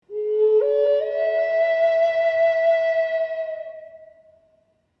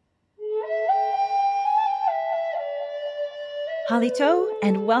Halito,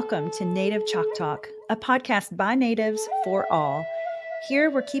 and welcome to Native Chalk Talk, a podcast by natives for all. Here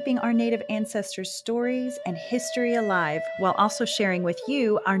we're keeping our native ancestors' stories and history alive while also sharing with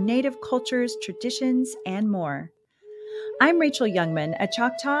you our native cultures, traditions, and more. I'm Rachel Youngman, a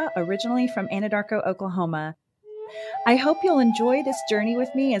Choctaw originally from Anadarko, Oklahoma. I hope you'll enjoy this journey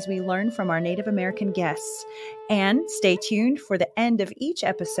with me as we learn from our Native American guests. And stay tuned for the end of each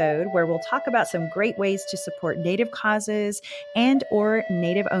episode where we'll talk about some great ways to support Native causes and or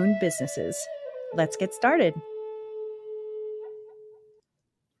Native-owned businesses. Let's get started.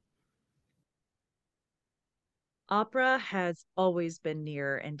 Opera has always been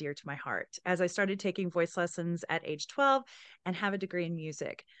near and dear to my heart as I started taking voice lessons at age 12 and have a degree in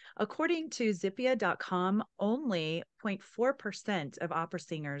music. According to Zippia.com, only 0.4% of opera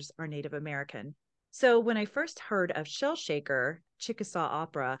singers are Native American. So when I first heard of Shell Shaker, Chickasaw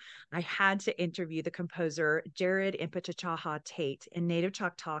Opera, I had to interview the composer Jared Impachachaha Tate in Native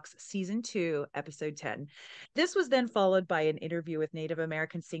Chalk Talks Season 2, Episode 10. This was then followed by an interview with Native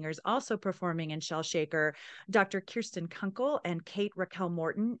American singers also performing in Shell Shaker, Dr. Kirsten Kunkel and Kate Raquel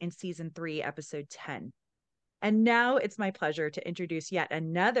Morton in Season 3, Episode 10. And now it's my pleasure to introduce yet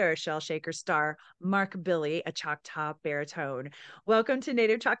another Shell Shaker star, Mark Billy, a Choctaw baritone. Welcome to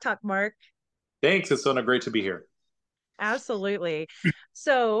Native Chalk Talk, Mark. Thanks. It's so great to be here. Absolutely.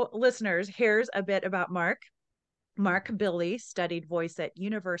 So, listeners, here's a bit about Mark. Mark Billy studied voice at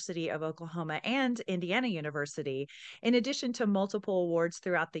University of Oklahoma and Indiana University. In addition to multiple awards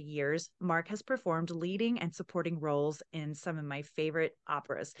throughout the years, Mark has performed leading and supporting roles in some of my favorite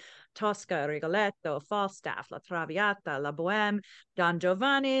operas: Tosca, Rigoletto, Falstaff, La Traviata, La Bohème, Don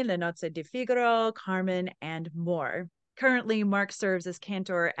Giovanni, Le Nozze di Figaro, Carmen, and more. Currently, Mark serves as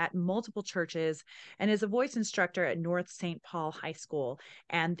cantor at multiple churches and is a voice instructor at North St. Paul High School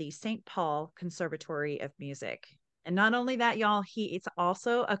and the St. Paul Conservatory of Music. And not only that, y'all, he is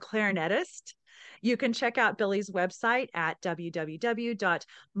also a clarinetist. You can check out Billy's website at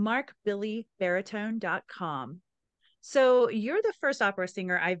www.markbillybaritone.com. So you're the first opera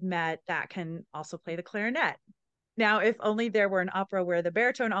singer I've met that can also play the clarinet. Now, if only there were an opera where the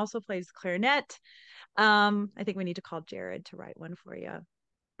baritone also plays clarinet. I think we need to call Jared to write one for you.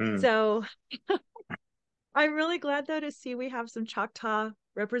 So I'm really glad though to see we have some Choctaw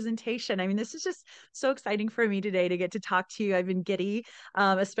representation. I mean, this is just so exciting for me today to get to talk to you. I've been giddy,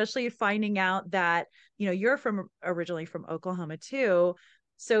 especially finding out that, you're originally from Oklahoma too.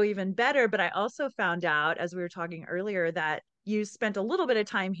 So even better. But I also found out, as we were talking earlier, that you spent a little bit of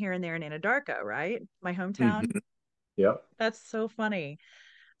time here and there in Anadarko, right? My hometown. Mm-hmm. Yep. That's so funny.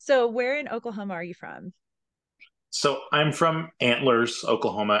 So where in Oklahoma are you from? So I'm from Antlers,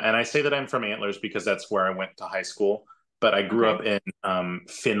 Oklahoma, and I say that I'm from Antlers because that's where I went to high school. But I grew up in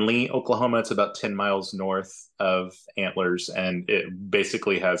Findlay, Oklahoma. It's about 10 miles north of Antlers, and it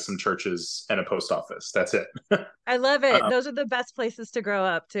basically has some churches and a post office. That's it. I love it. Those are the best places to grow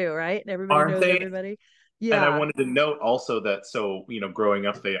up too, right? Everybody Aren't knows they? everybody. And I Yeah. wanted to note also that growing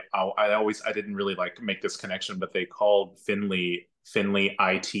up, I didn't really like make this connection, but they called Findlay Findlay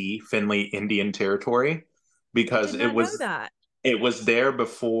Indian Territory, I because did not know that. it was there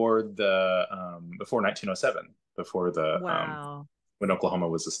before 1907, before the Wow. when Oklahoma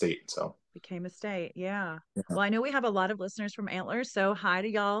was a state. So Became a state. Yeah. yeah, Well, I know we have a lot of listeners from Antlers, so hi to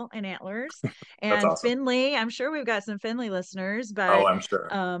y'all in Antlers. that's And awesome. Findlay, I'm sure we've got some Findlay listeners, Oh, but I'm sure.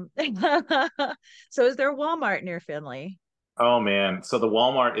 so is there a Walmart near Findlay? Oh man, so the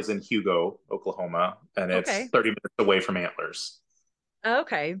Walmart is in Hugo, Oklahoma, and it's Okay. 30 minutes away from Antlers.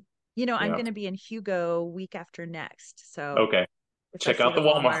 Okay. I'm Yeah. going to be in Hugo week after next. So Okay. if I Check see out the the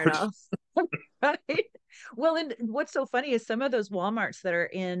Walmart, Walmart. I'll right. Well, and what's so funny is some of those Walmarts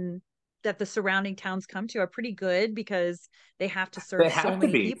that the surrounding towns come to are pretty good because they have to They serve so have to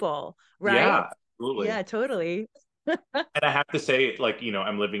many be. people, right? Yeah, absolutely. Yeah, totally. And I have to say,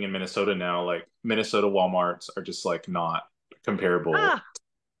 I'm living in Minnesota now. Like Minnesota Walmarts are just like not comparable Ah, to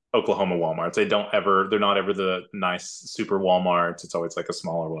Oklahoma Walmarts. They're not ever the nice super Walmarts. It's always like a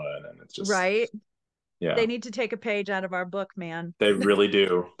smaller one, and it's just, right. yeah, They need to take a page out of our book, man. they really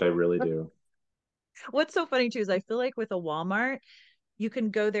do. They really do. What's so funny too is I feel like with a Walmart, you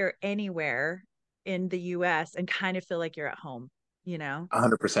can go there anywhere in the US and kind of feel like you're at home, you know,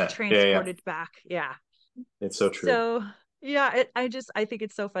 100%. Yeah, yeah. transported back. Yeah. It's so true. So yeah, I think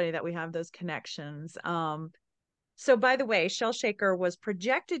it's so funny that we have those connections. So by the way, Shell Shaker was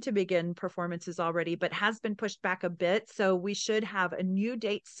projected to begin performances already, but has been pushed back a bit. So we should have a new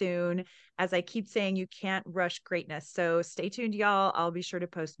date soon. As I keep saying, you can't rush greatness. So stay tuned, y'all. I'll be sure to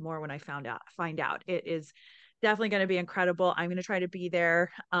post more when I find out. It is Definitely going to be incredible. I'm going to try to be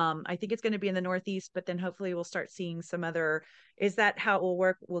there. I think it's going to be in the Northeast, but then hopefully we'll start seeing some other. Is that how it will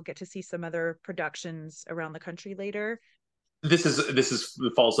work? We'll get to see some other productions around the country later. This is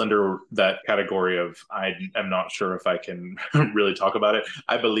falls under that category of I am not sure if I can really talk about it.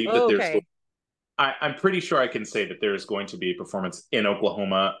 I believe that Oh, there's okay. I'm pretty sure I can say that there is going to be a performance in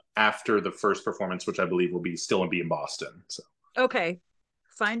Oklahoma after the first performance, which I believe will be still be in Boston. So, Okay.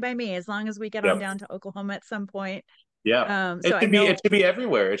 Fine by me, as long as we get on yep, down to Oklahoma at some point. yeah. So I It know should be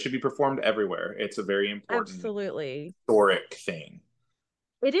everywhere. It should be performed everywhere. It's a very important absolutely historic thing.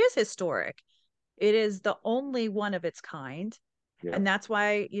 it is historic. It is the only one of its kind. Yeah, And that's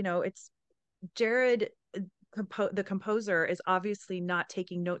why, it's Jared, the composer, is obviously not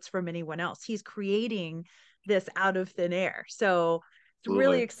taking notes from anyone else. He's creating this out of thin air. So it's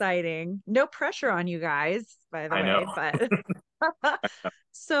really absolutely. exciting. No pressure on you guys, by the I know. way, but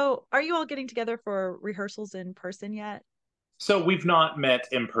so are you all getting together for rehearsals in person yet? So we've not met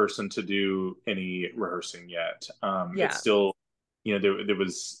in person to do any rehearsing yet. It's Yeah. still, there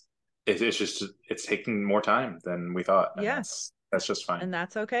was. It's just it's taking more time than we thought, and Yeah. that's just fine. And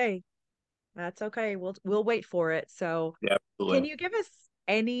that's okay. That's okay. We'll wait for it. So Yeah, can absolutely. you give us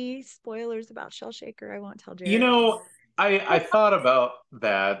any spoilers about Shell Shaker? I won't tell You Jared. know, I thought about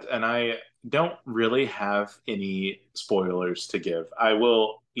that, and I don't really have any spoilers to give. I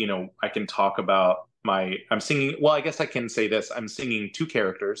will, I can talk about I'm singing. Well, I guess I can say this. I'm singing two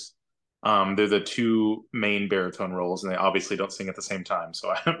characters. They're the two main baritone roles, and they obviously don't sing at the same time,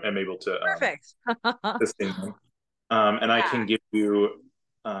 so I'm able Perfect. to sing them. And I Yeah. can give you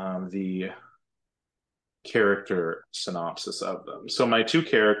the character synopsis of them. So my two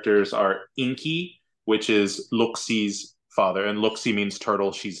characters are Inky, which is Luxie's father, and Luxie means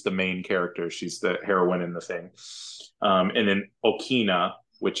turtle. She's the main character. She's the heroine in the thing. And then Okina,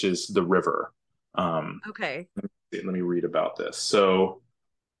 which is the river. Um, Okay. let me read about this. So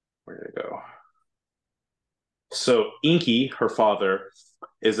where did it go? So Inky, her father,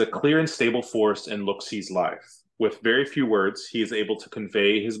 is a clear and stable force in Luxie's life. With very few words, he is able to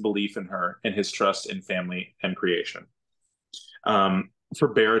convey his belief in her and his trust in family and creation. For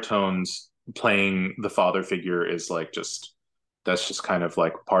baritones, playing the father figure is like just that's just kind of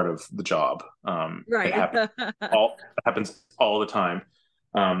like part of the job. Right. It happens all the time.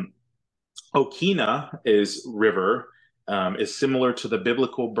 Um, Okina is river, is similar to the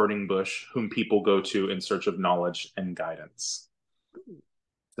biblical burning bush, whom people go to in search of knowledge and guidance. Ooh,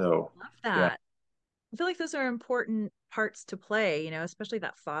 So love yeah, that. I feel like those are important parts to play, especially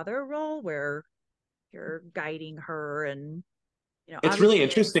that father role where you're guiding her and, it's really obviously.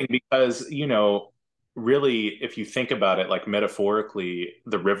 interesting because really, if you think about it, like metaphorically,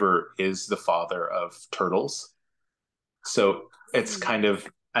 the river is the father of turtles. So it's Oh, kind of,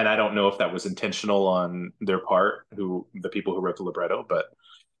 and I don't know if that was intentional on their part, who the people who wrote the libretto, but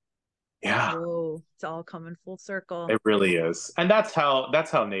yeah, whoa, it's all coming full circle. it really is. And that's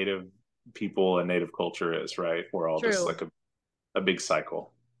how native people and native culture is, right? We're all just True. like a big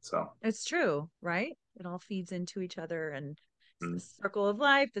cycle. So It's true, right? It all feeds into each other and it's the mm, circle of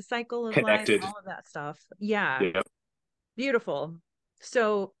life, the cycle of life, connected. all of that stuff. Yeah, Yeah. beautiful.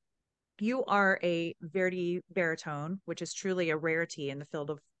 So you are a Verdi baritone, which is truly a rarity in the field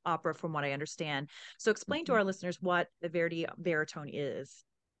of opera, from what I understand. So explain to Mhm. our listeners what the Verdi baritone is.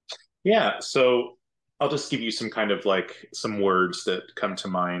 Yeah. So I'll just give you some kind of like some words that come to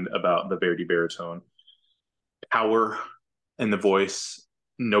mind about the Verdi baritone. Power in the voice,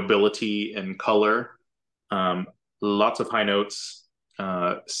 nobility in color, um, lots of high notes,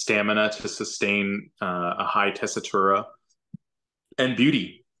 stamina to sustain a high tessitura, and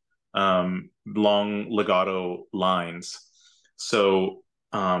beauty, long legato lines. So,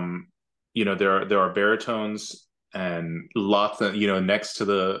 there are baritones and lots of, next to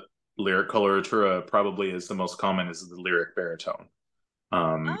the lyric coloratura probably is the most common is the lyric baritone.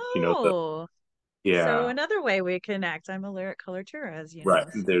 The Oh, so yeah, another way we connect. I'm a lyric coloratura, as you right.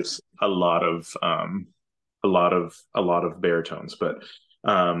 know. So There's a lot of baritones, but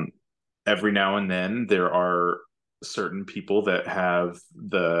every now and then there are certain people that have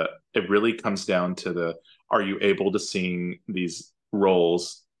it really comes down to are you able to sing these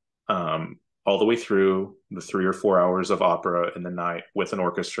roles all the way through the 3 or 4 hours of opera in the night with an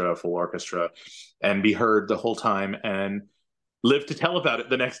orchestra, full orchestra, and be heard the whole time and live to tell about it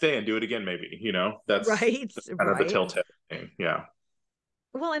the next day and do it again, maybe, right, that's kind of the right. telltale thing. Yeah.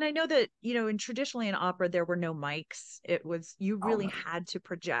 Well, and I know that, in traditionally in opera there were no mics. It was you Oh, really no. had to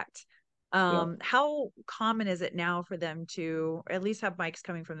project. Yeah. How common is it now for them to at least have mics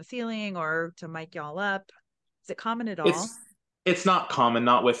coming from the ceiling or to mic y'all up? Is it common at It's all? It's not common,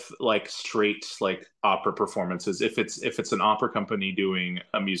 not with like straight like opera performances. If it's an opera company doing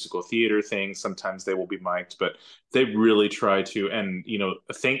a musical theater thing, sometimes they will be mic'd, but they really try to, and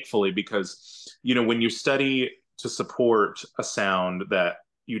thankfully, because when you study to support a sound that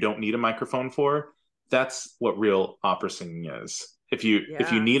you don't need a microphone for, that's what real opera singing is. If you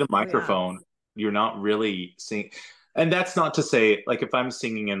Yeah. need a Oh yeah. microphone, you're not really singing. And that's not to say, like, if I'm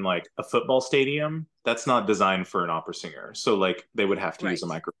singing in like a football stadium, that's not designed for an opera singer. So like they would have to use a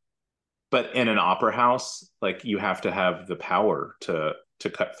Right. microphone. But in an opera house, like you have to have the power to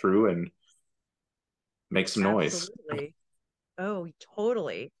cut through and make some noise. Absolutely. Oh,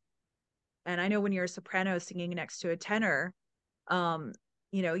 totally. And I know when you're a soprano singing next to a tenor, um,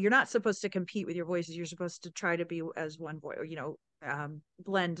 you're not supposed to compete with your voices. You're supposed to try to be as one voice,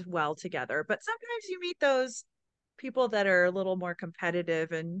 blend well together. But sometimes you meet those people that are a little more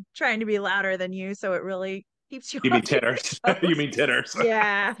competitive and trying to be louder than you. So it really keeps you You on mean your tenors? You toes. mean tenors?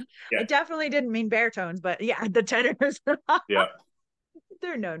 Yeah. I Yeah, definitely didn't mean baritones, but yeah, the tenors, yeah,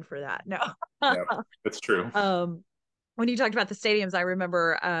 they're known for that. No. yeah. That's true. um, when you talked about the stadiums, I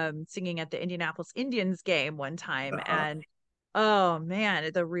remember singing at the Indianapolis Indians game one time, Uh-huh. and oh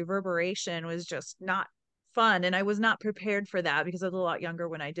man, the reverberation was just not fun, and I was not prepared for that because I was a lot younger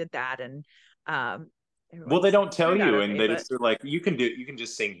when I did that, and um, Well, everyone they don't tell screamed out you, at and me, they but just are like, you can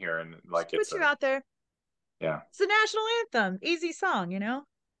just sing here, and just like it's put you a out there. yeah, It's a national anthem, easy song.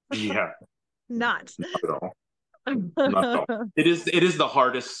 yeah, Not. not at all. Not at all. It is the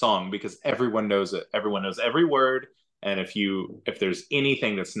hardest song because everyone knows it. Everyone knows every word, and if there's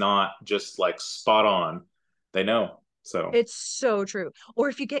anything that's not just like spot on, they know. So, It's so true. Or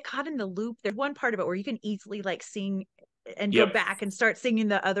if you get caught in the loop, there's one part of it where you can easily like sing and go yep, back and start singing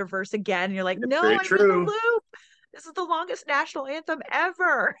the other verse again. And you're like, it's no, very I'm in the true. loop. This is the longest national anthem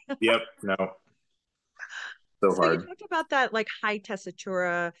ever. Yep, no, so So you hard. talked about that like high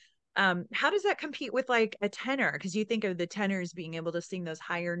tessitura. How does that compete with like a tenor? Because you think of the tenors being able to sing those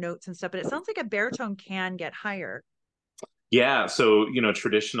higher notes and stuff, but it sounds like a baritone can get higher. Yeah, so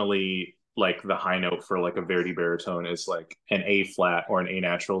traditionally, like the high note for like a Verdi baritone is like an A flat or an A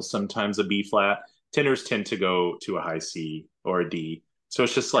natural, sometimes a B flat. Tenors tend to go to a high C or a D. So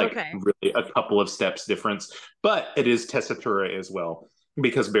it's just like Okay. really a couple of steps difference, but it is tessitura as well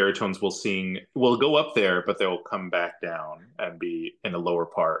because baritones will go up there, but they'll come back down and be in the lower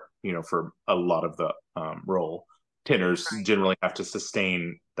part, for a lot of the role. Tenors Right. generally have to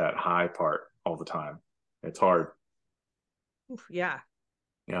sustain that high part all the time. It's hard. Oof, yeah,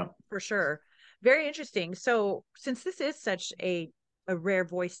 Yeah. for sure. Very interesting. So, since this is such a rare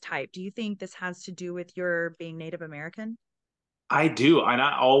voice type, do you think this has to do with your being Native American? I do, and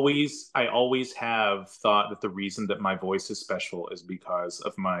I always have thought that the reason that my voice is special is because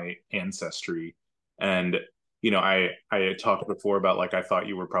of my ancestry. And I talked before about like I thought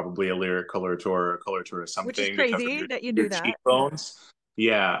you were probably a lyric colorator or a colorator or Which is something because of crazy your that you your knew that. cheekbones.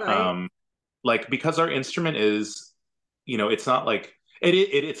 Yeah, Right. like because our instrument is, it's not like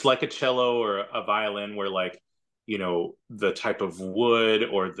it's like a cello or a violin where like, the type of wood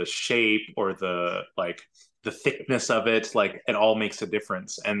or the shape or the thickness of it, like it all makes a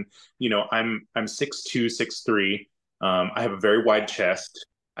difference. And I'm 6'2", 6'3". I have a very wide chest.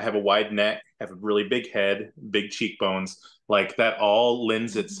 I have a wide neck. I have a really big head, big cheekbones. Like that all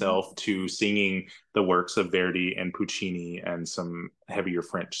lends Mhm. itself to singing the works of Verdi and Puccini and some heavier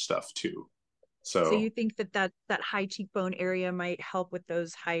French stuff too. So you So think that high cheekbone area might help with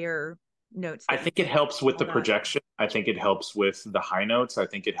those higher notes I that you think it get helps with all the that? projection. I think it helps with the high notes. I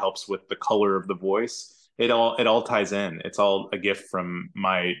think it helps with the color of the voice. It all ties in. It's all a gift from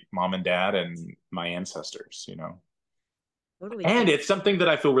my mom and dad and my ancestors. Totally. And So, it's something that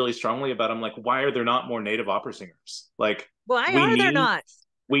I feel really strongly about. I'm like, why are there not more native opera singers? Like why we are there need not?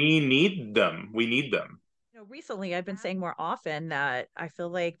 we need them. We need them. Recently I've been saying more often that I feel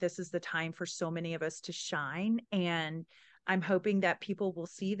like this is the time for so many of us to shine. And I'm hoping that people will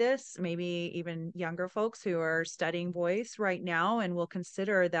see this, maybe even younger folks who are studying voice right now, and will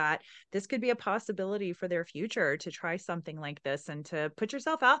consider that this could be a possibility for their future to try something like this and to put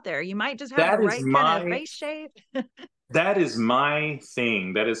yourself out there. You might just have the That is right kind of my face shape. that is my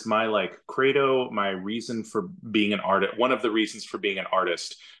thing. That is my like credo, my reason for being an artist. One of the reasons for being an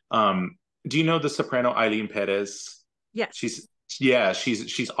artist. Do you know the soprano Eileen Perez? Yes. She's yeah,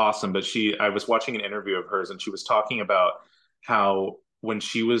 she's awesome. But I was watching an interview of hers, and she was talking about how when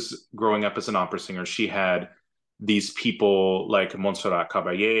she was growing up as an opera singer, she had these people like Montserrat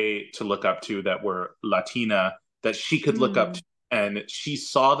Caballé to look up to that were Latina that she could look up Mm. to, and she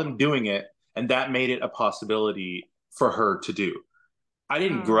saw them doing it, and that made it a possibility for her to do. I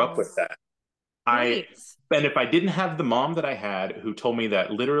didn't grow up Oh, with that. I right. And if I didn't have the mom that I had who told me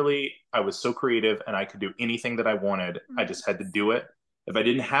that literally I was so creative and I could do anything that I wanted, I Mhm. just had to do it. If I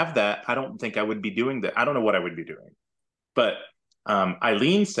didn't have that, I don't think I would be doing that. I don't know what I would be doing. But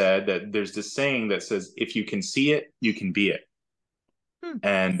Eileen said that there's this saying that says, if you can see it, you can be it. Hmm.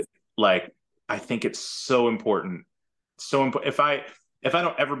 And like, I think it's so important. So important. If I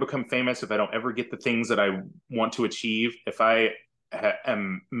don't ever become famous, if I don't ever get the things that I want to achieve, if I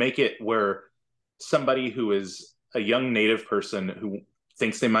am make it where somebody who is a young native person who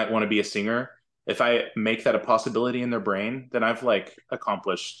thinks they might want to be a singer, if I make that a possibility in their brain, then I've like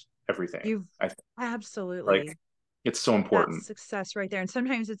accomplished everything. You've I like absolutely, it's so that's important. success right there. And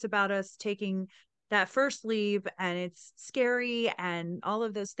sometimes it's about us taking that first leap, and it's scary and all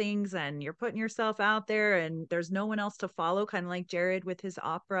of those things, and you're putting yourself out there and there's no one else to follow, kind of like Jared with his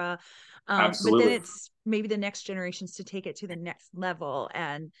opera. But then Absolutely. it's maybe the next generations to take it to the next level.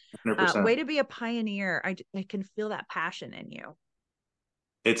 And 100%. way to be a pioneer. I can feel that passion in you.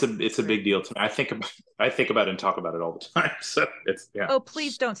 It's It's a big great. deal to me. I think about it and talk about it all the time. So it's yeah. Oh,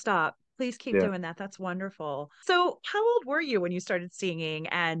 please don't stop. Please keep Yeah. doing that. That's wonderful. So, how old were you when you started singing,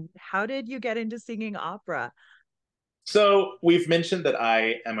 and how did you get into singing opera? So we've mentioned that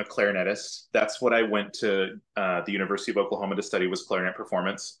I am a clarinetist. That's what I went to the University of Oklahoma to study was clarinet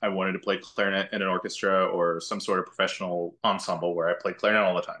performance. I wanted to play clarinet in an orchestra or some sort of professional ensemble where I played clarinet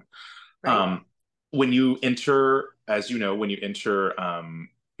all the time. Right? Um, when you enter, as you know, when you enter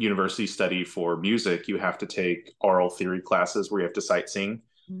university study for music, you have to take oral theory classes where you have to sight sing.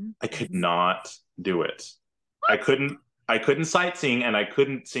 I could Mhm. not do it. I What? couldn't. I couldn't sight sing, and I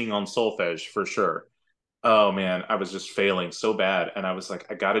couldn't sing on solfege for sure. Oh man, I was just failing so bad. And I was like,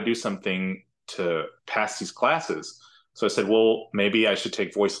 I got to do something to pass these classes. So I said, well, maybe I should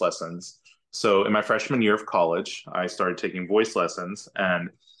take voice lessons. So in my freshman year of college, I started taking voice lessons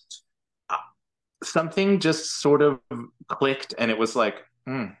and something just sort of clicked. And it was like,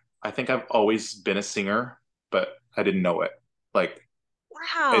 I think I've always been a singer, but I didn't know it. Like,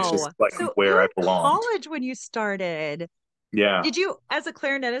 it's just Wow. like So, you where were I in belonged. college when you started. Yeah. Did you, as a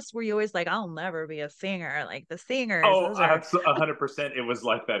clarinetist, were you always like, I'll never be a singer? Like the singers, Oh, those are 100%. It was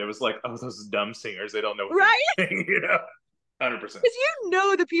like that. It was like, oh, those dumb singers, they don't know right. anything, 100%.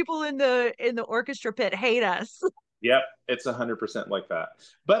 Because the people in the orchestra pit hate us. Yep, it's 100% like that.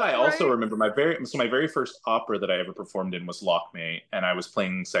 But I also Right. remember my very first opera that I ever performed in was Lockmate, and I was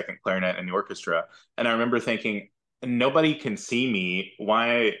playing second clarinet in the orchestra. And I remember thinking, nobody can see me.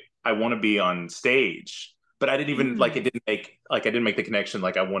 Why I want to be on stage. But I didn't even like it Mm. didn't make like I didn't make the connection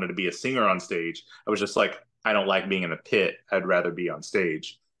like I wanted to be a singer on stage. I was just like, I don't like being in a pit. I'd rather be on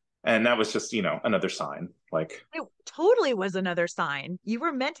stage. And that was just, another sign. Like, It totally was another sign. You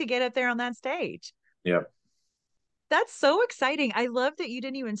were meant to get up there on that stage. yeah. That's so exciting. I love that you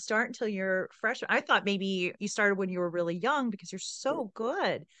didn't even start until you're freshman. I thought maybe you started when you were really young because you're so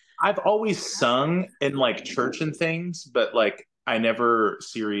good. I've always Fantastic. sung in like church and things, but like I never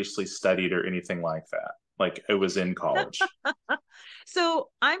seriously studied or anything like that. Like it was in college. So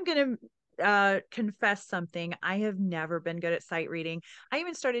I'm gonna confess something. I have never been good at sight reading. I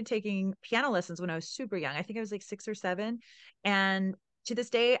even started taking piano lessons when I was super young. I think I was like 6 or 7. And to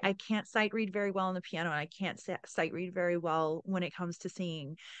this day, I can't sight read very well on the piano, and I can't sight read very well when it comes to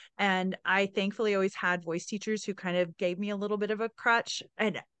singing. And I thankfully always had voice teachers who kind of gave me a little bit of a crutch.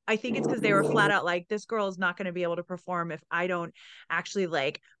 And I think it's because they were flat out like, this girl is not going to be able to perform if I don't actually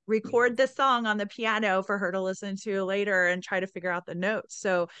like record the song on the piano for her to listen to later and try to figure out the notes.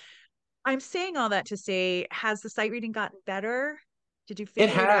 So I'm saying all that to say, has the sight reading gotten better? Did you It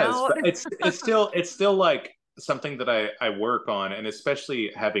figure it has, out? but it's still like something that I work on, and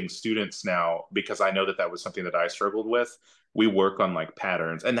especially having students now because I know that that was something that I struggled with. We work on like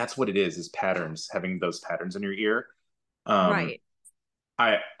patterns, and that's what it is patterns, having those patterns in your ear. Um, Right.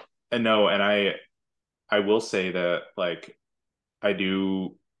 I I know, and I will say that like I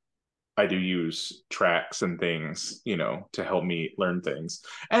do I do use tracks and things, to help me learn things.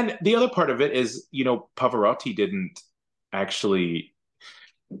 And the other part of it is, Pavarotti didn't actually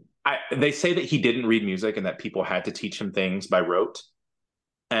they say that he didn't read music and that people had to teach him things by rote.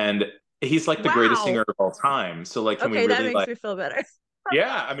 And he's like the greatest Wow. singer of all time. So like can we Okay, that really makes like me feel better.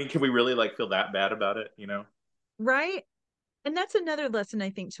 yeah, I mean, can we really like feel that bad about it? Right. And that's another lesson I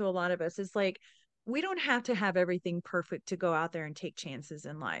think to a lot of us is like, we don't have to have everything perfect to go out there and take chances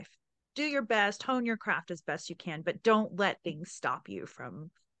in life. Do your best, hone your craft as best you can, but don't let things stop you from,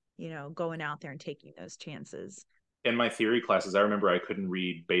 going out there and taking those chances. In my theory classes, I remember I couldn't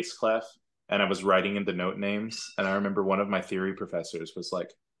read bass clef and I was writing in the note names. And I remember one of my theory professors was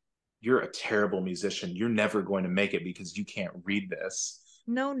like, you're a terrible musician. You're never going to make it because you can't read this.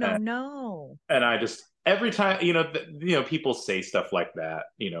 No, no, And, no. and I just, every time, people say stuff like that,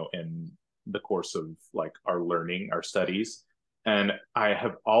 in the course of like our learning, our studies. And I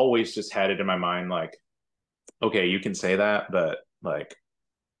have always just had it in my mind, like, okay, you can say that, but like,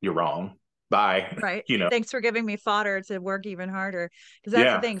 you're wrong. Bye. Right. You know? Thanks for giving me fodder to work even harder. Because that's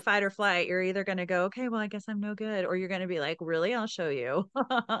the Yeah. thing, fight or flight. You're either going to go, okay, well, I guess I'm no good, or you're going to be like, really, I'll show you.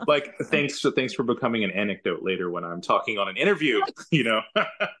 Like, thanks for becoming an anecdote later when I'm talking on an interview,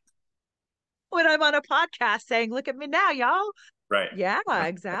 When I'm on a podcast saying, look at me now, y'all. Right. Yeah,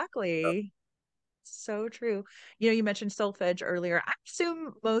 exactly. So true. You mentioned solfege earlier. I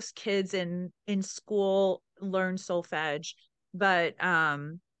assume most kids in school learn solfege, but I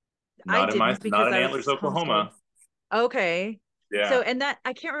didn't Not because in I Antlers, was homeschooled. Oklahoma. Okay. So Yeah. and that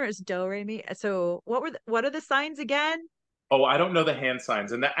I can't remember, it's do re mi. So what are the signs again? Oh, I don't know the hand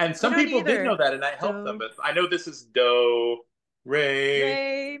signs, and I some don't people did either. know that, and I helped them, Do but I know this is do, re,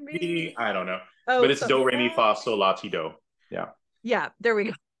 re mi. mi. I don't know, Oh, but it's do, something like re, mi, that. fa, sol, la, ti, do. Yeah. Yeah, there we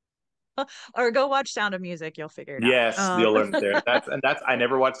go. Or go watch Sound of Music, you'll figure it out. Yes, you'll learn it there. That's I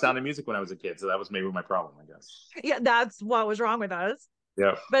never watched Sound of Music when I was a kid, so that was maybe my problem, I guess. Yeah, that's what was wrong with us.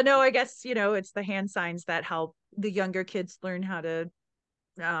 Yeah. But no, I guess, it's the hand signs that help the younger kids learn how to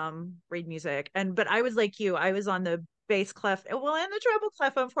read music. But I was like you, I was on the bass clef, well, and the treble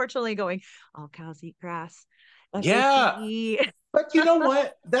clef, unfortunately, going, all cows eat grass. Yeah. FACE. But you know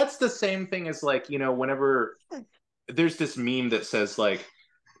what? That's the same thing as like, whenever there's this meme that says like,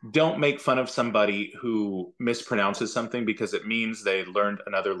 don't make fun of somebody who mispronounces something because it means they learned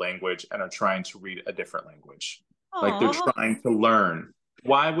another language and are trying to read a different language. Like they're Oh, trying to learn.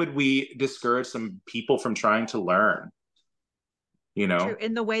 Why would we discourage some people from trying to learn? You true. know?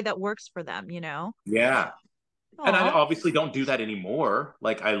 In the way that works for them. Yeah. And I Oh, obviously don't do that anymore.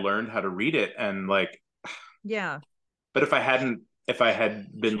 Like I learned how to read it and like, yeah, but if I had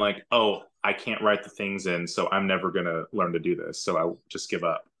been like, oh, I can't write the things in, so I'm never gonna learn to do this, so I just give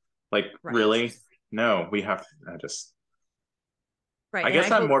up. Like, right. really? No, we have. Right. I And I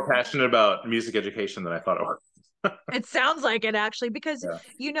guess I'm hope more passionate about music education than I thought I was. it sounds like it actually, because Yeah,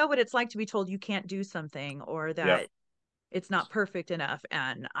 you know what it's like to be told you can't do something or yeah, that it's not perfect enough.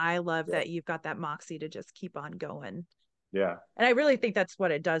 And I love yeah, that you've got that moxie to just keep on going. yeah. And I really think that's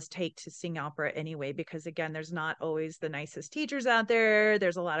what it does take to sing opera anyway, because again, there's not always the nicest teachers out there.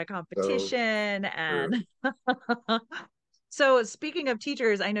 There's a lot of So competition. true. And so, speaking of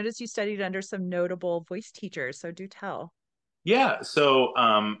teachers, I noticed you studied under some notable voice teachers. So, do tell. Yeah. So,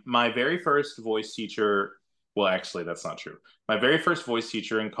 my very first voice teacher. Well, actually, that's not true. My very first voice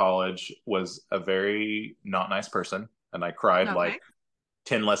teacher in college was a very not nice person, and I cried Okay. like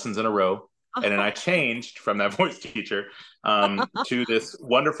 10 lessons in a row. And then I changed from that voice teacher to this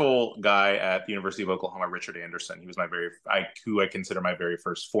wonderful guy at the University of Oklahoma, Richard Anderson. He was who I consider my very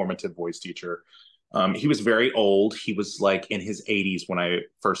first formative voice teacher. He was very old. He was like in his 80s when I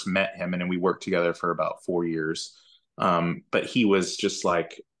first met him, and then we worked together for about 4 years. But he was just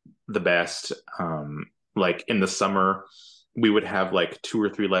like the best. Like in the summer, we would have like 2 or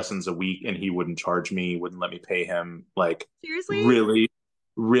 3 lessons a week, and he wouldn't charge me, wouldn't let me pay him. Like Seriously? really,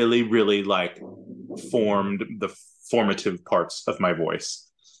 really, really like formed the formative parts of my voice.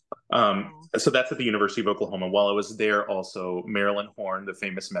 Wow. So that's at the University of Oklahoma. While I was there, also Marilyn Horn, the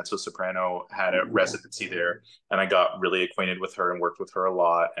famous mezzo soprano, had a residency there, and I got really acquainted with her and worked with her a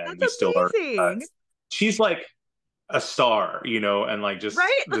lot. And That's we still are. amazing. She's like a star, and like just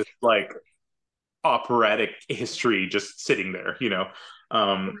Right? this like operatic history just sitting there,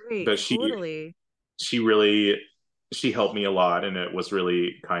 Right. but Totally. she really she helped me a lot, and it was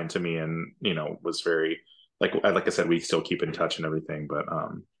really kind to me, and was very like I said, we still keep in touch and everything. But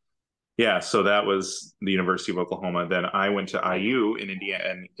yeah, so that was the University of Oklahoma. Then I went to IU in Indiana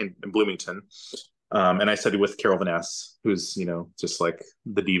and in Bloomington, and I studied with Carol Vaness, who's just like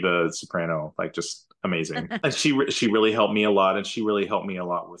the diva soprano, like just amazing. And she really helped me a lot, and she really helped me a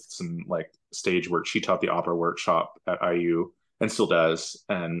lot with some like stage work. She taught the opera workshop at IU and still does,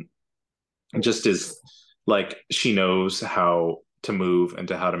 and just is like she knows how to move and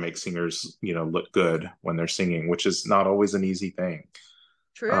to how to make singers look good when they're singing, which is not always an easy thing.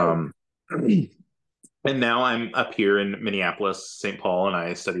 True. um and now I'm up here in Minneapolis, St. Paul, and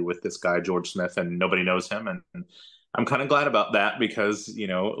I study with this guy George Smith, and nobody knows him, and I'm kind of glad about that because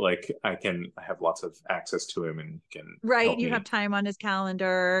like I have lots of access to him and he can Right. help You me. have time on his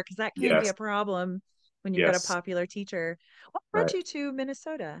calendar because that can be a Yes, problem when you've got a yes, popular teacher. What brought right. you to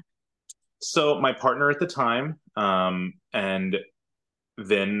Minnesota? So my partner at the time, and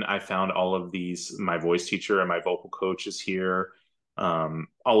then I found all of these, my voice teacher and my vocal coach is here.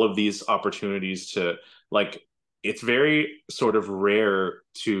 All of these opportunities to like it's very sort of rare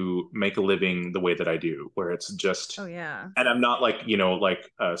to make a living the way that I do, where it's Oh just, yeah. and I'm not like,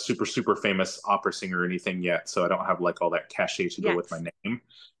 like a super, super famous opera singer or anything yet. So I don't have like all that cachet to go with my Yet. name.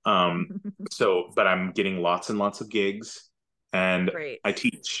 Um, but I'm getting lots and lots of gigs and Great. I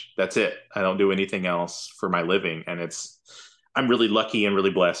teach. That's it. I don't do anything else for my living. And I'm really lucky and really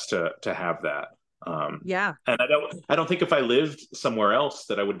blessed to have that. Yeah. And I don't think if I lived somewhere else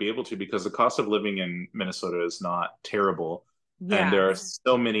that I would be able to, because the cost of living in Minnesota is not terrible. And Yeah. there are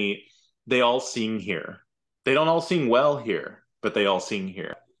so many, they all sing here. They don't all sing well here, but they all sing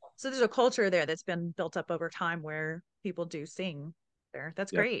here. So there's a culture there that's been built up over time where people do sing there.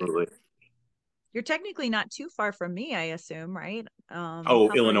 That's Yeah, great. absolutely. You're technically not too far from me, I assume, right? Oh, How far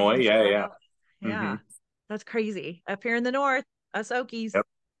are you Illinois. from Yeah, yeah. Chicago? Hmm. Yeah. That's crazy. Up here in the north, us Okies. Yep.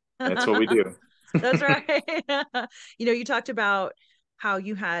 That's what we do. That's right. You talked about how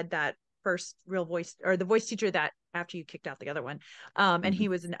you had that first real voice or the voice teacher that after you kicked out the other one. And he Mhm.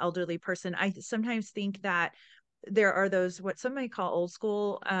 was an elderly person. I sometimes think that there are those what some might call old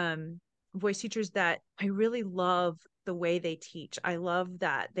school voice teachers that I really love the way they teach. I love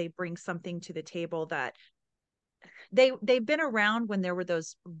that they bring something to the table that they've been around when there were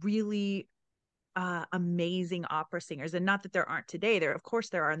those really amazing opera singers, and not that there aren't today. There, of course,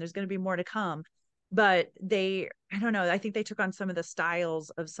 there are, and there's going to be more to come. But I don't know. I think they took on some of the styles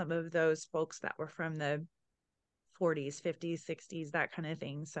of some of those folks that were from the 40s, 50s, 60s, that kind of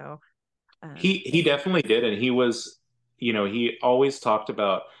thing. So, He definitely did, and he always talked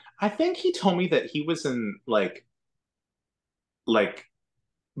about. I think he told me that he was in like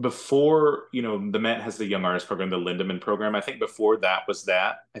before, the Met has the Young Artist program, the Lindemann program. I think before that was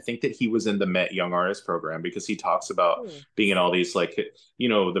that. I think that he was in the Met Young Artist program because he talks about cool. being in all these like,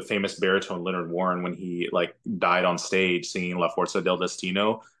 the famous baritone Leonard Warren when he like died on stage singing La Forza del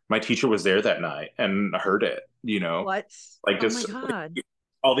Destino. My teacher was there that night and heard it, What? like Oh my just God.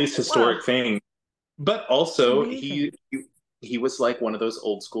 all these Whoa. historic things. But That's also he amazing. he was like one of those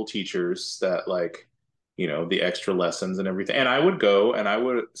old school teachers that like, the extra lessons and everything. And I would go and I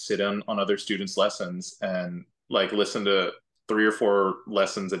would sit in on other students' lessons and like listen to 3 or 4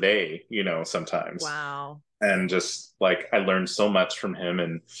 lessons a day, sometimes. Wow. And just like I learned so much from him,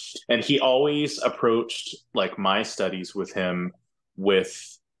 and he always approached like my studies with him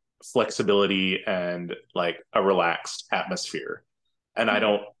with flexibility and like a relaxed atmosphere. And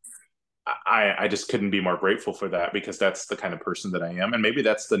Hmm. I just couldn't be more grateful for that because that's the kind of person that I am. And maybe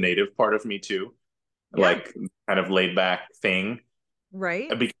that's the native part of me too, Yeah. like kind of laid back thing, Right.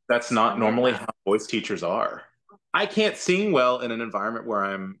 because that's I not love normally that. how voice teachers are. I can't sing well in an environment where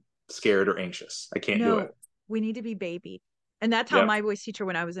I'm scared or anxious. I can't do it. No, we need to be baby. And that's how Yep. my voice teacher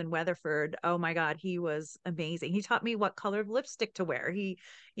when I was in Weatherford, oh my God, he was amazing. He taught me what color of lipstick to wear. He,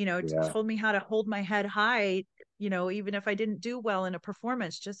 Yeah. told me how to hold my head high, even if I didn't do well in a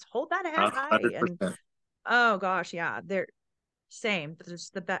performance, just hold that head A high. hundred And percent. oh gosh, yeah, they're same.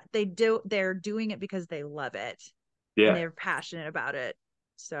 There's they're doing it because they love it and Yeah. they're passionate about it.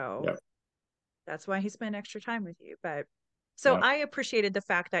 So Yeah. that's why he spent extra time with you. But so Yeah. I appreciated the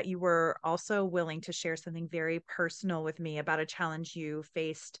fact that you were also willing to share something very personal with me about a challenge you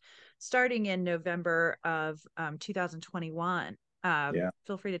faced starting in November of 2021. Yeah.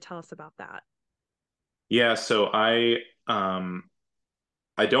 Feel free to tell us about that. Yeah. So I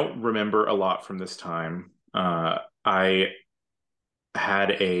don't remember a lot from this time. I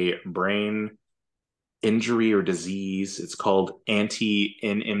had a brain injury or disease. It's called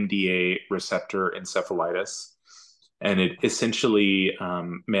anti-NMDA receptor encephalitis. And it essentially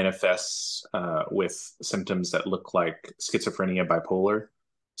manifests with symptoms that look like schizophrenia, bipolar. Hmm.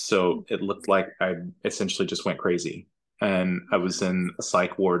 So it looked like I essentially just went crazy. And I was in a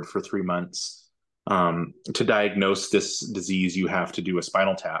psych ward for 3 months. To diagnose this disease, you have to do a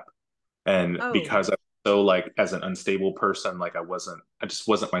spinal tap. And Oh, because I was so like as an unstable person, like I just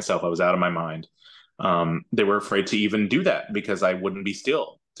wasn't myself. I was out of my mind. They were afraid to even do that because I wouldn't be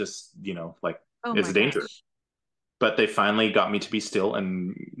still. Just, like oh it's my a danger. gosh. But they finally got me to be still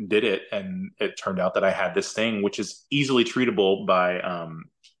and did it. And it turned out that I had this thing, which is easily treatable by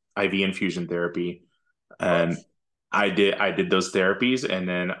IV infusion therapy. What? And I did those therapies, and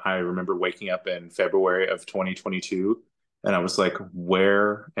then I remember waking up in February of 2022, and I was like,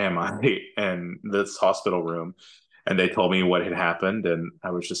 "Where am I?" in this hospital room, and they told me what had happened, and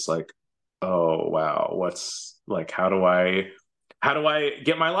I was just like, "Oh wow, what's like? How do I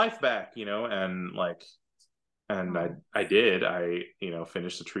get my life back?" And like, and I Oh. I did. I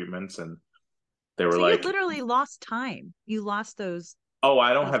finished the treatments, and they were So you like, literally lost time. You lost those. Oh,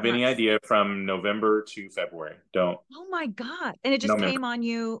 I don't That's have any nuts. idea from November to February. Don't, Oh my God. And it no just memory. came on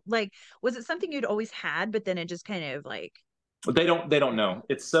you like, was it something you'd always had, but then it just kind of like, They don't know.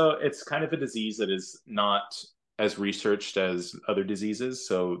 It's kind of a disease that is not as researched as other diseases.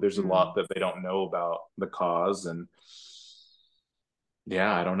 So there's a mm, lot that they don't know about the cause. And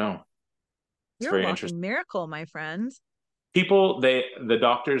yeah, I don't know. It's you're a very interesting. walking miracle, my friends. The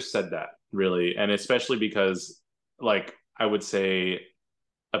doctors said that really, and especially because like I would say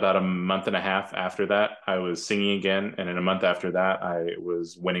about a month and a half after that, I was singing again. And in a month after that, I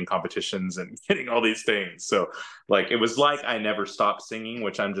was winning competitions and getting all these things. So, like, it was like I never stopped singing,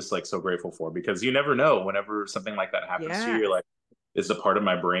 which I'm just like so grateful for because you never know whenever something like that happens to you, you're Yes. like, is the part of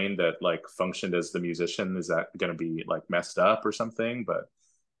my brain that like functioned as the musician, is that going to be like messed up or something? But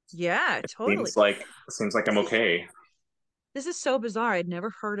Yeah, totally. seems like I'm This is okay. this is so bizarre. I'd never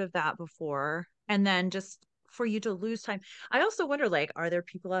heard of that before. And then just for you to lose time. I also wonder, like, are there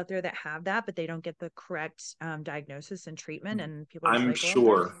people out there that have that, but they don't get the correct diagnosis and treatment? And people are just I'm like, well, there's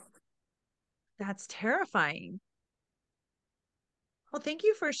sure. that's terrifying. Well, thank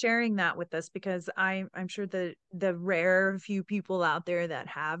you for sharing that with us because I'm sure the rare few people out there that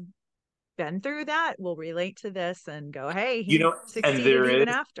have been through that will relate to this and go, hey, You he know, and succeeded there even is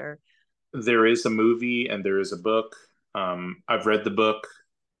after. there is a movie and there is a book. I've read the book.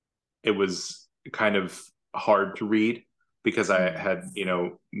 It was kind of hard to read because I Mm, had,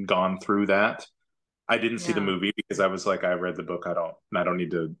 gone through that. I didn't see the yeah, movie because I was like, I read the book. I don't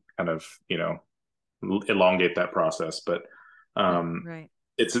need to kind of, elongate that process. But um, right.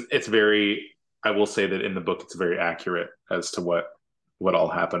 it's very. I will say that in the book, it's very accurate as to what all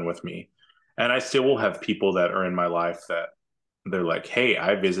happened with me, and I still will have people that are in my life that they're like, "Hey,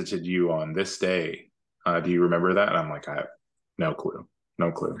 I visited you on this day. Do you remember that?" And I'm like, I have no clue, no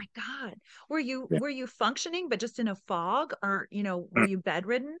Oh clue. my God. Were you Yeah. were you functioning but just in a fog or, were you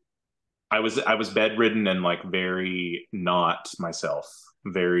bedridden? I was bedridden and like very not myself,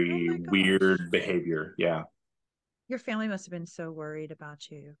 Oh very my gosh. weird behavior. Yeah. Your family must have been so worried about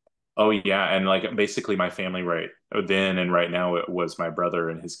you. Oh yeah, and like basically my family right then and right now it was my brother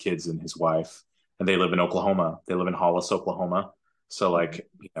and his kids and his wife, and they live in Oklahoma. They live in Hollis, Oklahoma. So Mhm. like,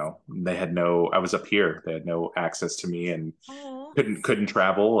 they had no I was up here. They had no access to me and Oh, couldn't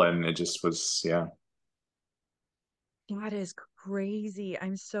travel and it just was yeah. that is crazy.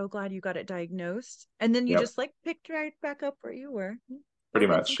 I'm so glad you got it diagnosed. And then you Yep. just like picked right back up where you were. Go Pretty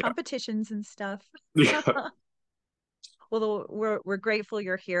win some much. Yeah. competitions and stuff. Yeah. Well, we're grateful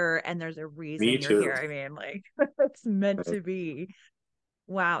you're here and there's a Me reason you're too. here. I mean, like it's meant to be.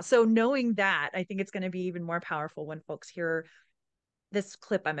 Wow. So knowing that, I think it's going to be even more powerful when folks hear this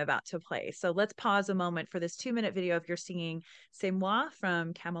clip I'm about to play. So let's pause a moment for this 2-minute video of your singing C'est Moi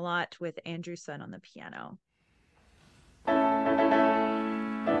from Camelot with Andrew Sun on the piano.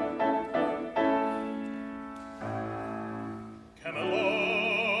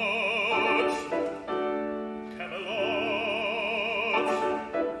 Camelot, Camelot,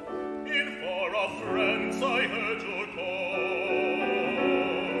 in far off France I heard your call.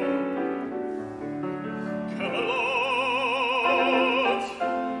 Camelot,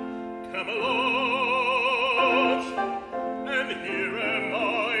 Camelot, and here am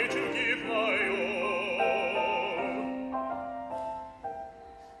I to give my all.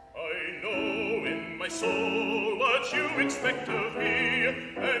 I know in my soul what you expect of me,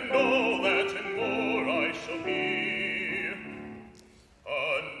 and all that and more I shall be. A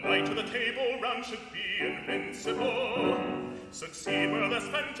knight of the Table Round should be invincible, succeed where less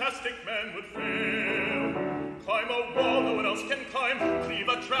fantastic men would fail. Climb a wall no one else can climb, cleave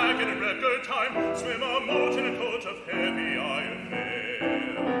a dragon in record time, swim a moat in a coat of heavy iron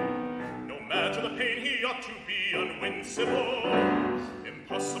mail. No matter the pain, he ought to be unwincible.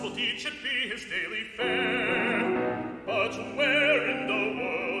 Impossible deed should be his daily fare. But where in the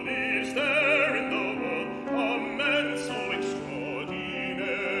world is there in the world a man so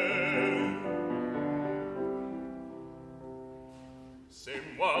extraordinaire? C'est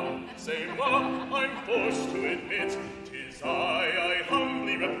moi, I'm forced to admit, 'tis I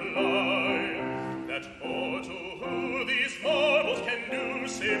humbly reply, that mortal who these marvels can do,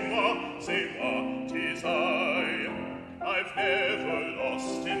 c'est moi, 'tis I. I've never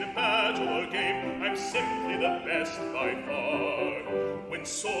lost in battle or game, I'm simply the best by far. When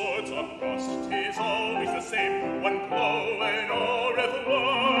swords are crossed, 'tis always the same, one blow and au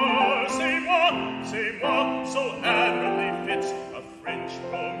revoir. C'est moi, so admirably fits a French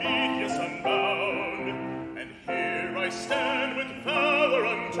Prometheus unbound. And here I stand with valor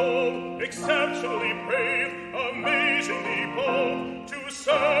untold, exceptionally brave, amazingly bold, to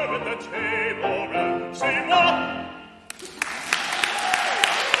serve at the table round. C'est moi!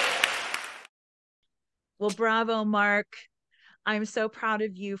 Well, bravo, Mark. I'm so proud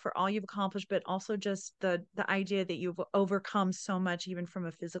of you for all you've accomplished, but also just the idea that you've overcome so much, even from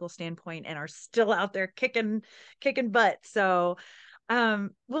a physical standpoint, and are still out there kicking butt. So, well,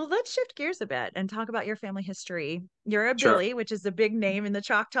 let's shift gears a bit and talk about your family history. You're a Sure. Billy, which is a big name in the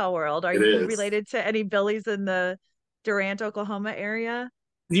Choctaw world. Are It you is. related to any Billies in the Durant, Oklahoma area?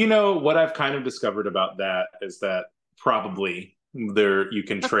 You know, what I've kind of discovered about that is that probably there you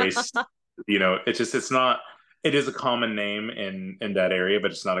can trace, it's not, it is a common name in that area,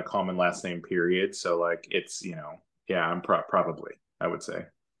 but it's not a common last name period. So like it's, yeah, I'm probably, I would say.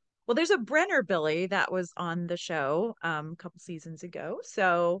 Well, there's a Brenner Billy that was on the show a couple seasons ago.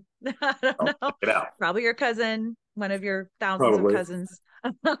 So I don't I'll know. check it out. Probably your cousin, one of your thousands of Probably. cousins.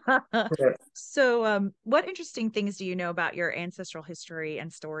 So, what interesting things do you know about your ancestral history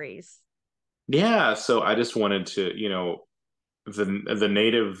and stories? Yeah, so I just wanted to, the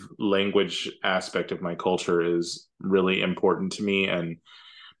native language aspect of my culture is really important to me, and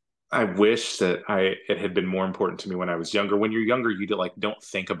I wish that I it had been more important to me when I was younger. When you're younger, you like don't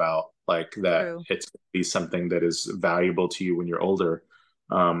think about like that True. it's gonna be something that is valuable to you when you're older.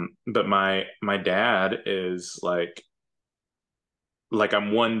 But my dad is like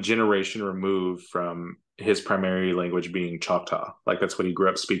I'm one generation removed from his primary language being Choctaw. Like that's what he grew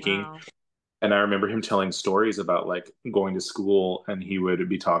up speaking. Wow. And I remember him telling stories about like going to school and he would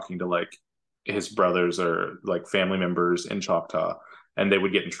be talking to like his brothers or like family members in Choctaw and they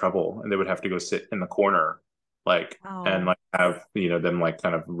would get in trouble and they would have to go sit in the corner like and Oh, like have them like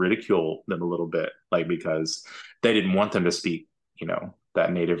kind of ridicule them a little bit like because they didn't want them to speak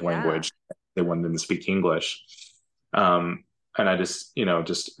that native yeah. language. They wanted them to speak English. um and I just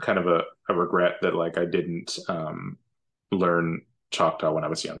kind of a regret that like I didn't learn Choctaw when I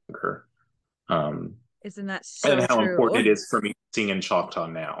was younger. um, Isn't that and so how true? important it is for me to sing in Choctaw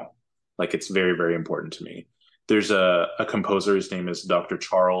now. Like it's very, very important to me. There's a composer, his name is Dr.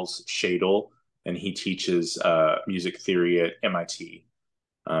 Charles Shadle, and he teaches music theory at MIT.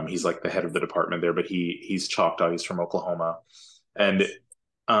 He's like the head of the department there, but he's Choctaw, he's from Oklahoma. And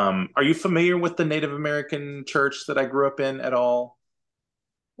Nice. are you familiar with the Native American church that I grew up in at all?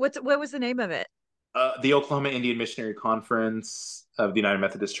 What was the name of it? The Oklahoma Indian Missionary Conference of the United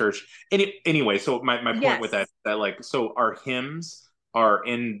Methodist Church. Anyway, so my point with that Yes. is that like so our hymns are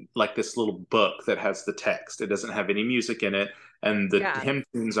in like this little book that has the text. It doesn't have any music in it, and the Yeah. hymn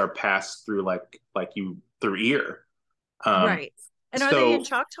tunes are passed through like you through ear. Um, Right. And are they in so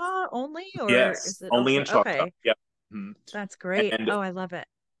Choctaw only, or yes, is it only also in Choctaw. okay? Yep. Mhm. That's great. And Oh, I love it.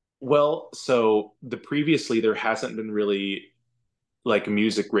 well, so previously there hasn't been really like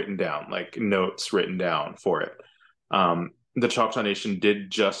music written down, like notes written down for it. The Choctaw Nation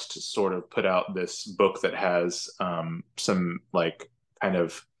did just sort of put out this book that has some like kind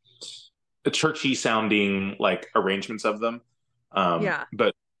of churchy sounding like arrangements of them. Yeah.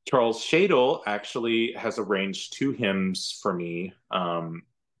 But Charles Shadle actually has arranged two hymns for me,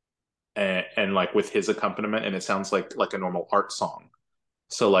 and like with his accompaniment, and it sounds like a normal art song.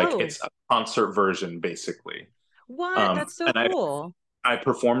 So like Oh, it's a concert version basically. what? That's so And cool. I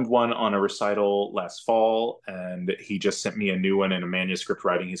performed one on a recital last fall, and he just sent me a new one in a manuscript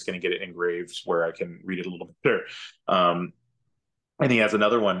writing. He's going to get it engraved where I can read it a little bit better. Um, and he has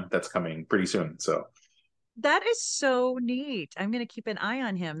another one that's coming pretty soon. So, That is so neat. I'm going to keep an eye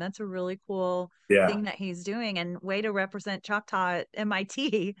on him. That's a really cool yeah, thing that he's doing and way to represent Choctaw at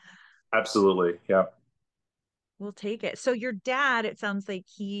MIT. absolutely. Yeah. We'll take it. So your dad, it sounds like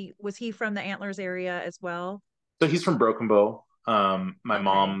he from the Antlers area as well. So he's from Broken Bow. My Okay.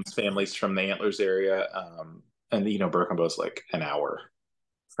 mom's family's from the Antlers area. And, Broken Bow's like an hour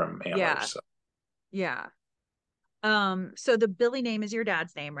from Antlers. Yeah. So. Yeah. So the Billy name is your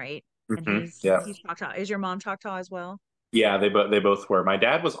dad's name, right? And Yeah. he's Choctaw. Is your mom Choctaw as well? Yeah, they both were. My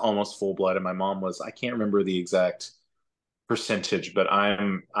dad was almost full blood, and my mom was. I can't remember the exact percentage, but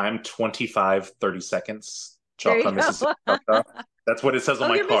I'm 25 30 seconds There Choctaw, you Mississippi, go. Choctaw. That's what it says on Oh,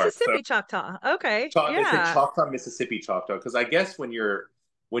 my you're card. So Mississippi Choctaw. Okay. they say Yeah. Choctaw, Mississippi, Choctaw, because I guess when you're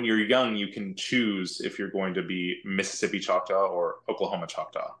young, you can choose if you're going to be Mississippi Choctaw or Oklahoma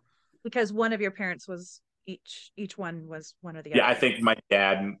Choctaw. Because one of your parents was each one was one or the Yeah, I other. think my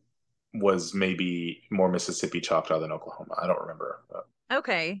dad was maybe more Mississippi Choctaw than Oklahoma. I don't remember. But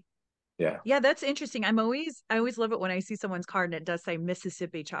Okay. yeah. Yeah, that's interesting. I always love it when I see someone's card and it does say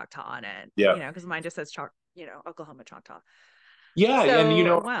Mississippi Choctaw on it, Yeah. because mine just says Oklahoma Choctaw. Yeah, and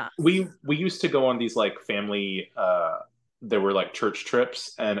So, wow. we used to go on these like family there were like church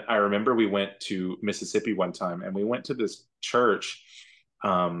trips, and I remember we went to Mississippi one time and we went to this church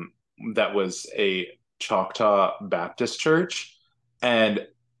um that was a Choctaw Baptist church, and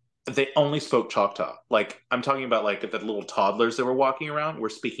they only spoke Choctaw. Like I'm talking about like the little toddlers that were walking around were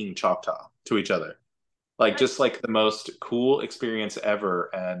speaking Choctaw to each other. Like Right. just like the most cool experience ever.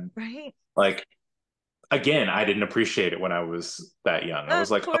 And Right. like again, I didn't appreciate it when I was that young. I was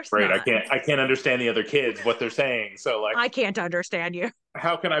Of like, oh course great, not. I can't understand the other kids what they're saying. So like I can't understand you.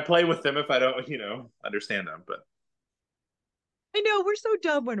 how can I play with them if I don't, understand them? But I know we're so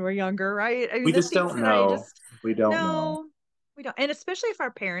dumb when we're younger, right? I mean, we the just things don't that I know. just We don't know. no, we don't. And especially if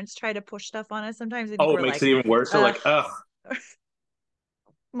our parents try to push stuff on us, sometimes I think Oh, it we're makes like, it even worse. So ugh, like, ugh.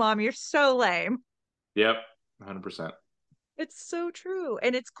 mom, you're so lame. Yep. 100%. It's so true.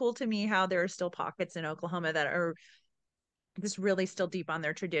 And it's cool to me how there are still pockets in Oklahoma that are just really still deep on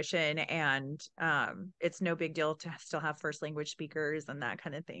their tradition. And it's no big deal to still have first language speakers and that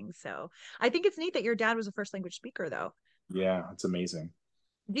kind of thing. So I think it's neat that your dad was a first language speaker, though. Yeah, it's amazing.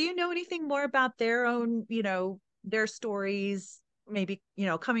 Do you know anything more about their own, their stories? Maybe,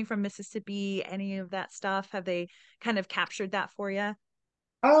 coming from Mississippi, any of that stuff? Have they kind of captured that for you?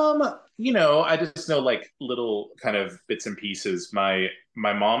 I just know like little kind of bits and pieces. My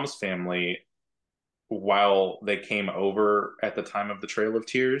mom's family, while they came over at the time of the Trail of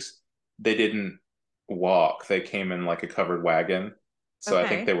Tears, they didn't walk. They came in like a covered wagon. So I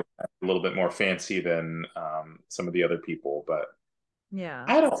think Okay. they were a little bit more fancy than some of the other people. But Yeah.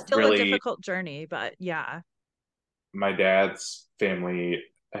 I don't Still a really. difficult journey, but yeah. My dad's family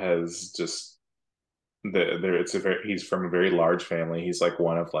has just there. It's a very. He's from a very large family. He's like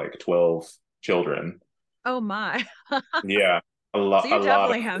one of like 12 children. Oh my. Yeah, So a you lot of.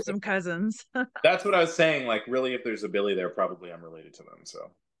 definitely have some cousins. That's what I was saying. Like, really, if there's a Billy there, probably I'm related to them.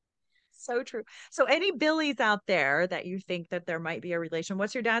 So So true. So any Billies out there that you think that there might be a relation?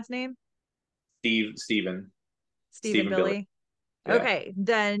 What's your dad's name? Stephen Stephen Billy. Billy. Yeah, Okay,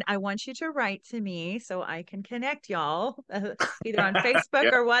 then I want you to write to me so I can connect y'all either on Facebook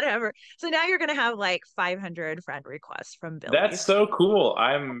yeah. or whatever. So now you're going to have like 500 friend requests from That's Billy's. so cool.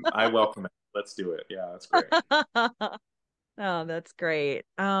 I welcome it. Let's do it. Yeah, that's great. Oh, that's great.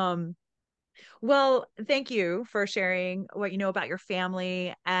 Well, thank you for sharing what you know about your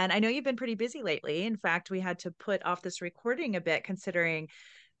family. And I know you've been pretty busy lately. In fact, we had to put off this recording a bit considering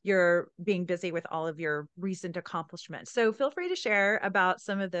you're being busy with all of your recent accomplishments. So feel free to share about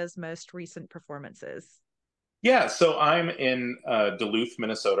some of those most recent performances. Yeah, so I'm in Duluth,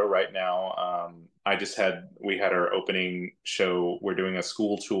 Minnesota right now. We had our opening show. We're doing a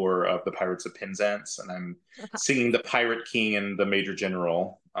school tour of the Pirates of Penzance, and I'm singing the Pirate King and the Major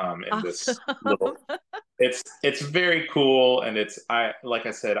General in Awesome. this little. It's very cool, and like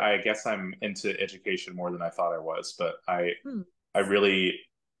I said, I guess I'm into education more than I thought I was, but Hmm. I really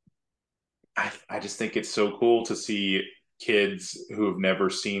I just think it's so cool to see kids who have never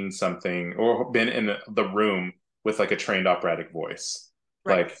seen something or been in the room with like a trained operatic voice.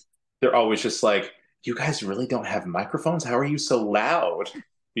 Right. Like they're always just like, you guys really don't have microphones? How are you so loud?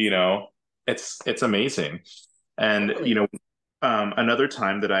 You know, it's amazing. And Totally. another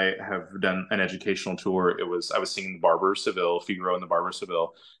time that I have done an educational tour, I was singing the Barber of Seville, Figaro and the Barber of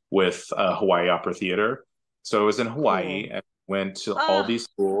Seville with Hawaii Opera Theater. So I was in Hawaii Cool. and went to all Ah, these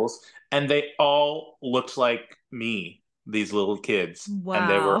schools, and they all looked like me, these little kids, and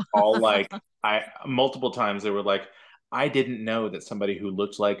they were wow. all like, I multiple times they were like, I didn't know that somebody who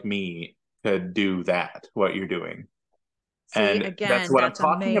looked like me could do that, what you're doing. See, And that's again, what I'm that's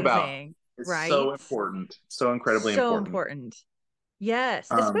talking about. amazing, It's right? so important, so incredibly So important. important. Yes,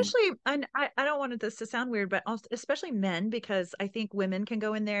 Um, especially, and I don't want this to sound weird, but also, especially men, because I think women can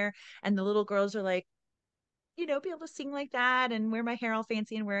go in there and the little girls are like, be able to sing like that and wear my hair all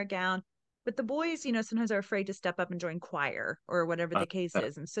fancy and wear a gown. But the boys, sometimes are afraid to step up and join choir or whatever the case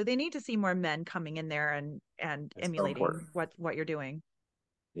is. And so they need to see more men coming in there and it's so emulating important. what you're doing.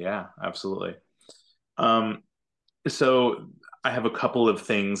 Yeah, absolutely. Um, so I have a couple of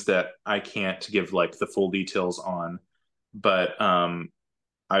things that I can't give like the full details on, but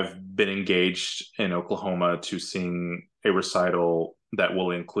I've been engaged in Oklahoma to sing a recital that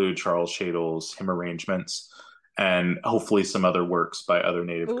will include Charles Shadle's hymn arrangements and hopefully some other works by other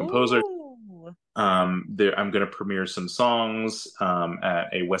native composers. Ooh. I'm going to premiere some songs at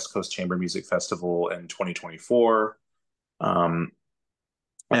a West Coast Chamber Music Festival in 2024. Um,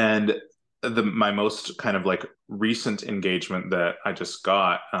 and my most kind of like recent engagement that I just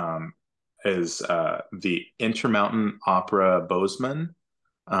got is the Intermountain Opera Bozeman.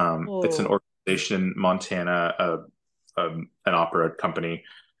 It's an Oh. organization in Montana, an opera company.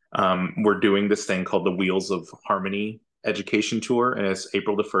 We're doing this thing called the Wheels of Harmony Education Tour, and it's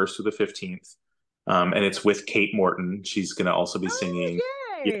April the 1st through the 15th. And it's with Kate Morton. She's going to also be Oh, singing.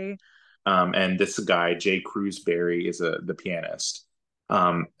 Yeah. yay. And this guy, Jay Crewsbury, is the pianist.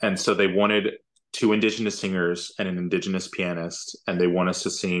 And so they wanted two indigenous singers and an indigenous pianist, and they want us to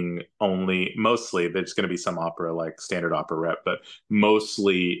sing mostly, there's going to be some opera, like standard opera rep, but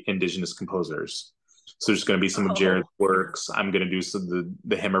mostly indigenous composers. So there's going to be some of Jared's Oh, works. I'm going to do some of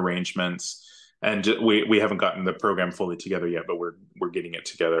the hymn arrangements, and we haven't gotten the program fully together yet, but we're getting it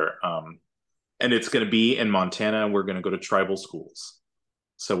together. And it's going to be in Montana. We're going to go to tribal schools,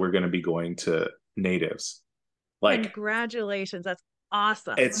 so we're going to be going to natives. Like, congratulations. That's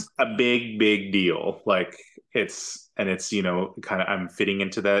awesome. it's a big deal. Like, it's kind of, I'm fitting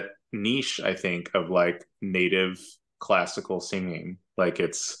into that niche, I think, of like native classical singing. Like,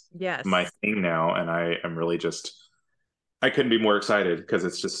 it's my Yes. thing now, and I am really just, I couldn't be more excited, because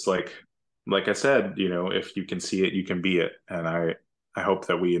it's just like I said, if you can see it, you can be it. And I hope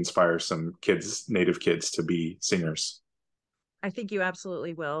that we inspire some kids, native kids, to be singers. I think you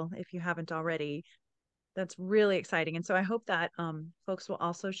absolutely will if you haven't already. That's really exciting. And so I hope that folks will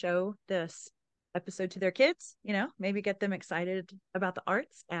also show this episode to their kids, maybe get them excited about the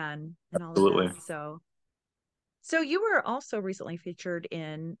arts and all of Absolutely. that. So you were also recently featured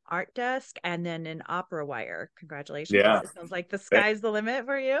in Art Desk and then in Opera Wire. Congratulations. Yeah. It sounds like the sky's the limit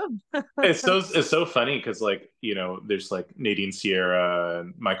for you. It's so funny, because there's like Nadine Sierra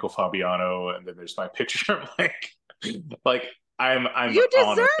and Michael Fabiano, and then there's my picture. Like I'm You honored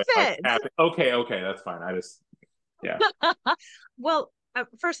and deserve like it. happy. Okay, that's fine. I just, yeah. Well,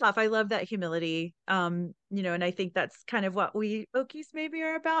 first off, I love that humility. And I think that's kind of what we Okies maybe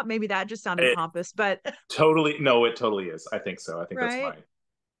are about. Maybe that just sounded It pompous, but totally, no, it totally is. I think so. I think that's right. fine.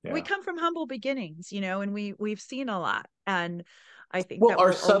 We Yeah. come from humble beginnings, and we've seen a lot. And I think Well, that our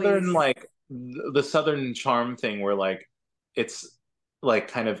we'll southern, always like the southern charm thing, where like it's like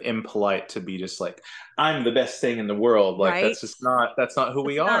kind of impolite to be just like, I'm the best thing in the world. Like, right. that's not who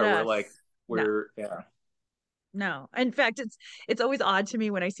we That's not are. We're us. like, No, yeah. no. In fact, it's always odd to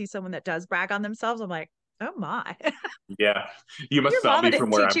me when I see someone that does brag on themselves. I'm like, oh my, Yeah. You must your not mama be from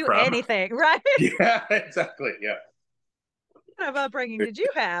didn't where teach I'm you from. anything, right? Yeah, exactly. Yeah. What kind of upbringing did you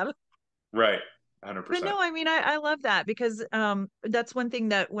have? Right. But 100%. no, I mean, I love that because that's one thing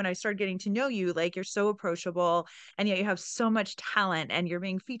that when I started getting to know you, like you're so approachable and yet you have so much talent and you're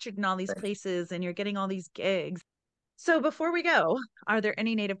being featured in all these Thanks. places and you're getting all these gigs. So before we go, are there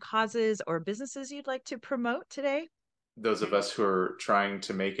any Native causes or businesses you'd like to promote today? Those of us who are trying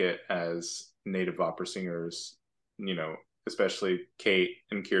to make it as native opera singers, especially Kate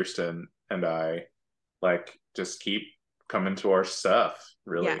and Kirsten and I, like, just keep coming to our stuff,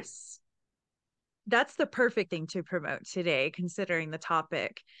 really. Yes. That's the perfect thing to promote today, considering the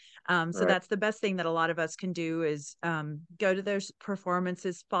topic. So Right. that's the best thing that a lot of us can do is go to those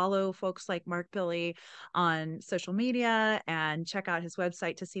performances, follow folks like Mark Billy on social media, and check out his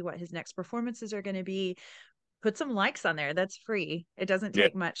website to see what his next performances are going to be. Put some likes on there. That's free. It doesn't Yeah,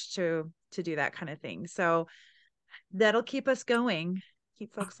 take much to do that kind of thing. So that'll keep us going,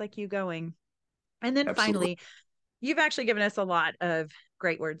 keep folks like you going. And then absolutely. finally, you've actually given us a lot of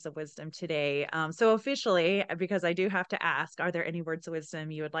great words of wisdom today. So officially, because I do have to ask, are there any words of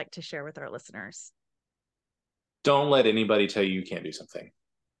wisdom you would like to share with our listeners? Don't let anybody tell you you can't do something.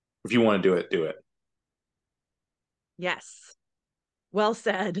 If you want to do it, do it. Yes. Well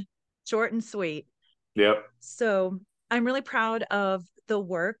said. Short and sweet. Yep. So I'm really proud of the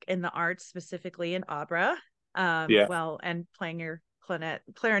work in the arts, specifically in opera. Yeah. Well, and playing your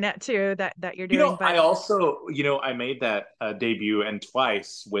clarinet too, that you're doing. I But also, I made that debut, and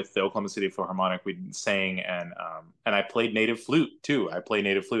twice with the Oklahoma City Philharmonic, we sang, and I played native flute too. I play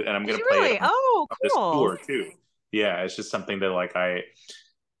native flute, and I'm did going to you play it really? Oh, on this cool. tour too. Yeah, it's just something that like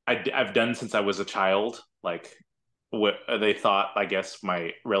I've done since I was a child. Like, what they thought, I guess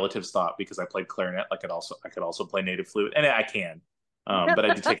my relatives thought, because I played clarinet, like I could also play native flute, and I can. But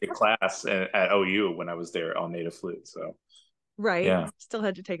I did take a class at OU when I was there on native flute. So Right. yeah, Still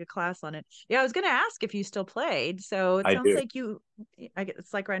had to take a class on it. Yeah, I was going to ask if you still played. So it I sounds do. like I guess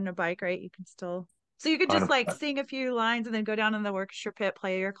it's like riding a bike, right? You can still, so you could just like 100%. sing a few lines and then go down in the orchestra pit,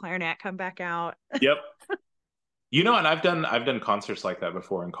 play your clarinet, come back out. Yep. And I've done concerts like that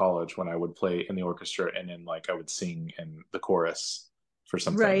before in college, when I would play in the orchestra, and then like I would sing in the chorus for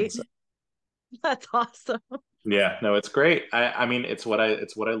something. Right. So That's awesome. yeah, no, it's great. I mean, it's what I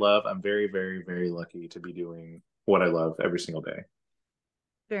love. I'm very, very, very lucky to be doing what I love every single day.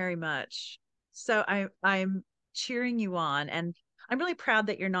 Very much. So I'm cheering you on and I'm really proud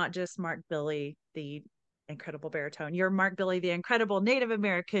that you're not just Mark Billy, the incredible baritone. You're Mark Billy, the incredible Native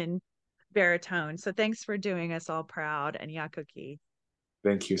American baritone. So thanks for doing us all proud and Yakuki.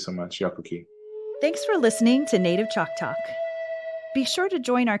 Thank you so much, Yakuki. Thanks for listening to Native Chalk Talk. Be sure to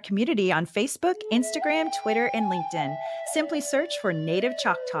join our community on Facebook, Instagram, Twitter, and LinkedIn. Simply search for Native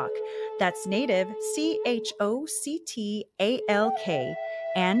Choctaw. That's Native, CHOCTALK.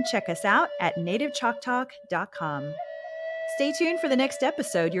 And check us out at nativechoctaw.com. Stay tuned for the next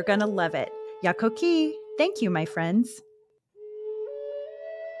episode. You're going to love it. Yakoki. Thank you, my friends.